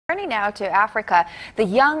Turning now to Africa, the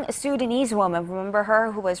young Sudanese woman, remember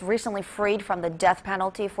her, who was recently freed from the death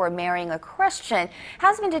penalty for marrying a Christian,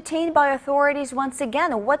 has been detained by authorities once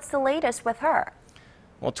again. What's the latest with her?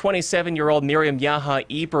 Well, 27-year-old Mariam Yahya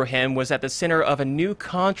Ibrahim was at the center of a new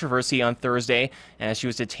controversy on Thursday as she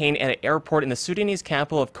was detained at an airport in the Sudanese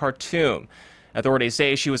capital of Khartoum. Authorities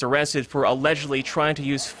say she was arrested for allegedly trying to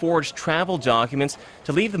use forged travel documents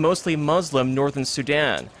to leave the mostly Muslim northern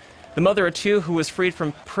Sudan. The mother of two, who was freed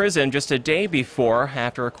from prison just a day before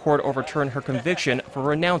after a court overturned her conviction for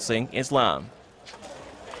renouncing Islam.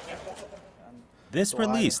 This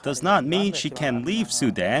release does not mean she can leave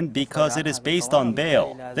Sudan because it is based on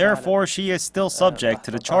bail. Therefore, she is still subject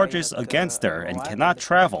to the charges against her and cannot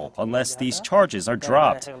travel unless these charges are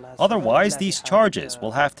dropped. Otherwise, these charges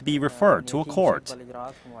will have to be referred to a court.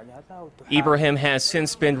 Ibrahim has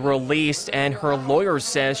since been released, and her lawyer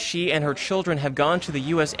says she and her children have gone to the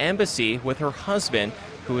U.S. Embassy with her husband,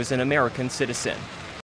 who is an American citizen.